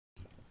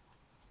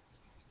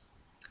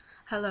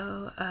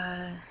Hallo,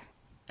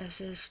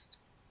 es ist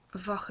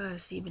Woche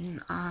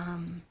 7.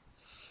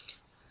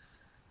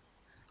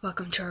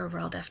 Welcome to our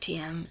World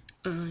FTM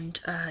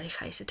und ich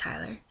heiße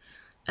Tyler.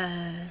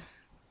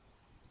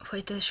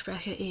 Heute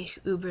spreche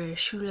ich über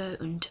Schule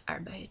und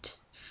Arbeit.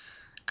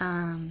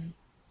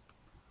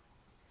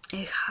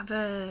 Ich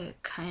habe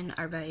keine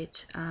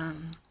Arbeit.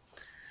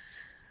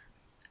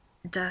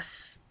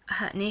 Das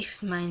hat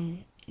nichts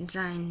mein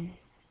Sein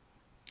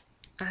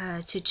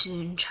zu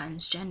tun,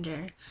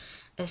 Transgender.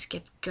 Es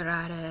gibt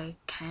gerade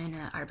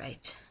keine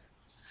Arbeit,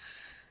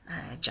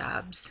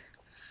 Jobs.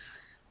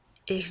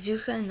 Ich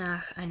suche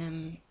nach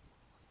einem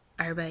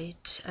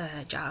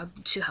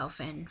Job zu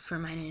helfen, für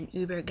meinen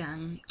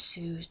Übergang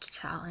zu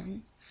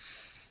zahlen.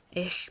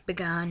 Ich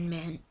begann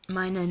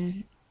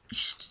meinen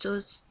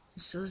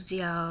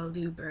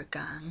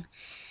Sozialübergang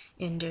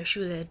in der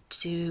Schule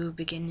zu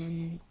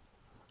Beginn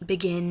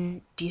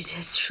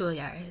dieses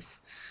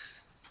Schuljahres.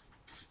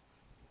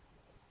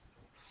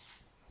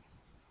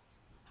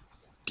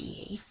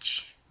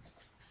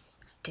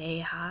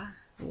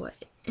 What?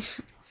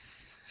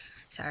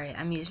 Sorry,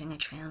 I'm using a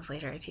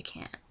translator if you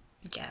can't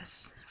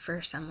guess.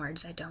 For some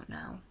words I don't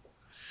know.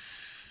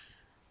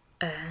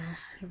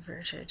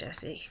 Wörter,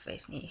 das ich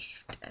weiß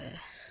nicht.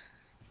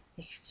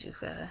 Ich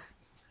suche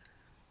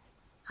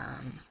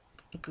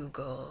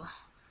Google.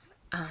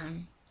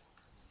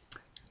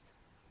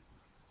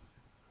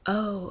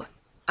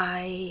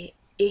 I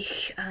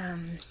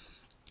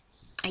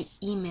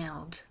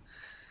emailed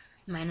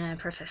meine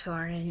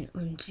Professorin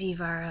und sie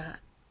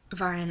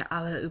waren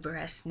alle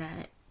überrascht.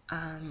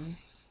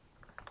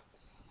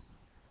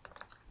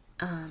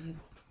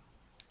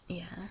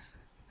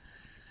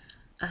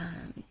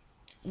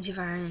 Sie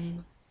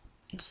waren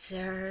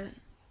sehr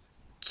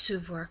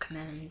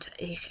zuvorkommend.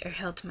 Ich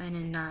erhielt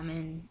meinen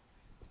Namen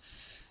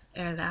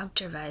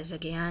erlaubterweise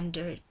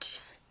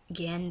geändert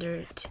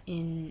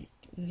in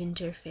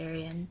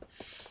Winterferien.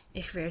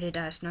 Ich werde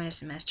das neue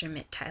Semester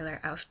mit Tyler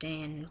auf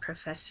den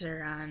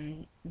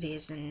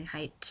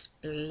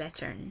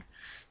Professorenwesenheitsblättern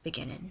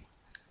beginnen.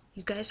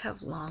 You guys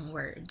have long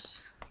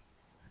words.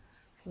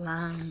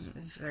 Lang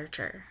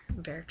Wörter.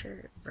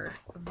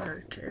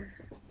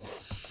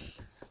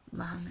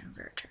 Lange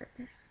Wörter.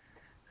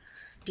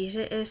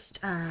 Diese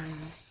ist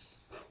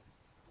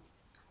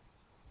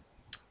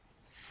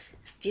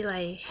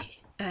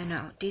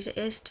diese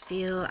ist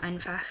viel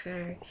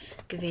einfacher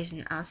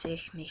gewesen, als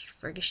ich mich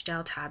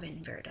vorgestellt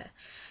haben würde.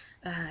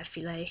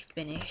 Vielleicht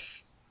bin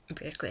ich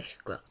wirklich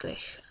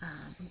glücklich.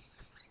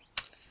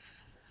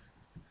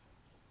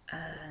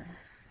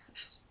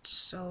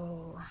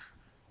 So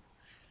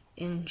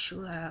in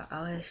Schule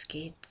alles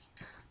geht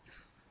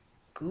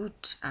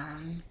gut.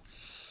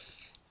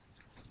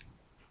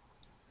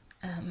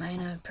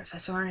 Meine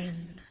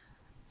Professoren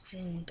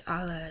sind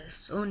alle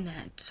so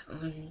nett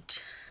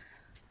und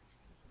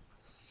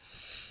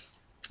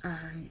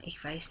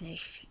ich weiß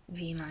nicht,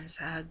 wie man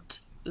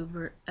sagt,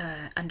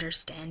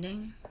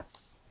 understanding.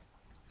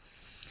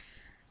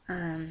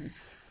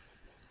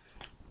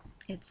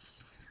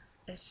 Es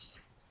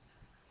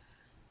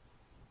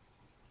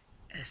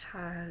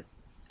hat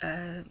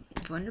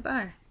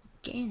wunderbar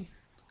gegeben.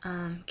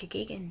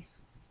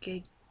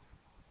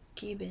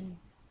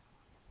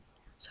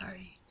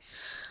 Sorry.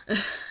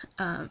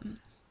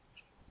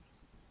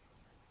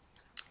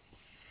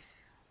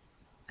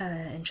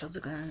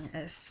 Entschuldigung,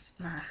 es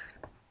macht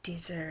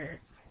dieser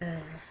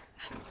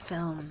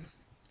Film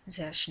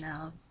sehr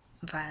schnell,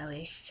 weil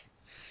ich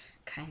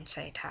keine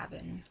Zeit habe.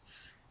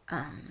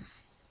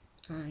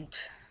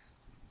 Und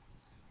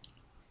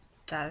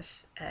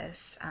dass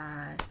es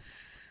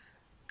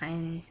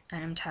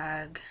einem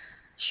Tag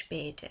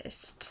spät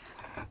ist.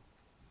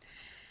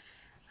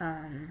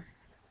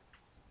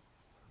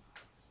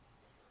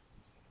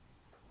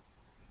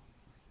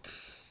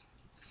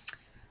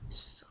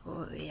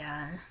 So,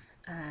 ja,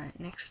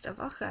 nächste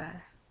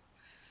Woche.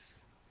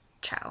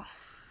 Ciao.